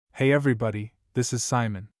Hey everybody, this is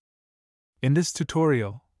Simon. In this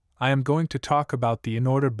tutorial, I am going to talk about the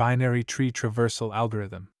in-order binary tree traversal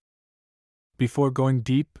algorithm. Before going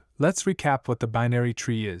deep, let's recap what the binary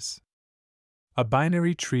tree is. A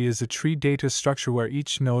binary tree is a tree data structure where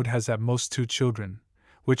each node has at most two children,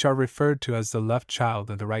 which are referred to as the left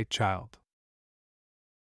child and the right child.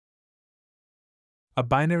 A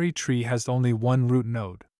binary tree has only one root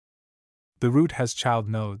node. The root has child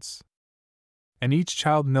nodes. And each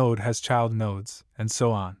child node has child nodes, and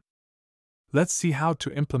so on. Let's see how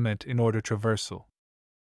to implement in-order traversal.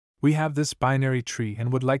 We have this binary tree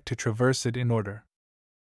and would like to traverse it in order.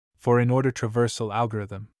 For in-order traversal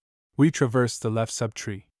algorithm, we traverse the left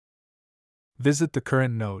subtree, visit the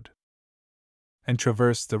current node, and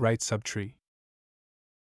traverse the right subtree.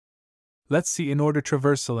 Let's see in-order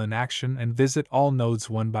traversal in action and visit all nodes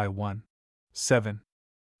one by one. 7,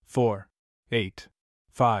 4, 8,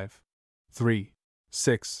 5, 3,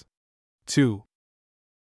 6, 2.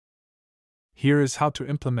 Here is how to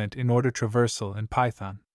implement in-order traversal in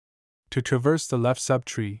Python. To traverse the left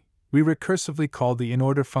subtree, we recursively call the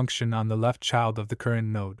in-order function on the left child of the current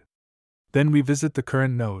node. Then we visit the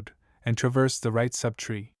current node and traverse the right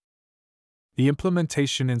subtree. The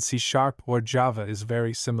implementation in C# or Java is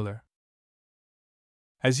very similar.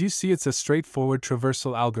 As you see, it's a straightforward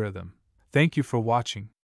traversal algorithm. Thank you for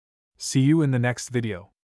watching. See you in the next video.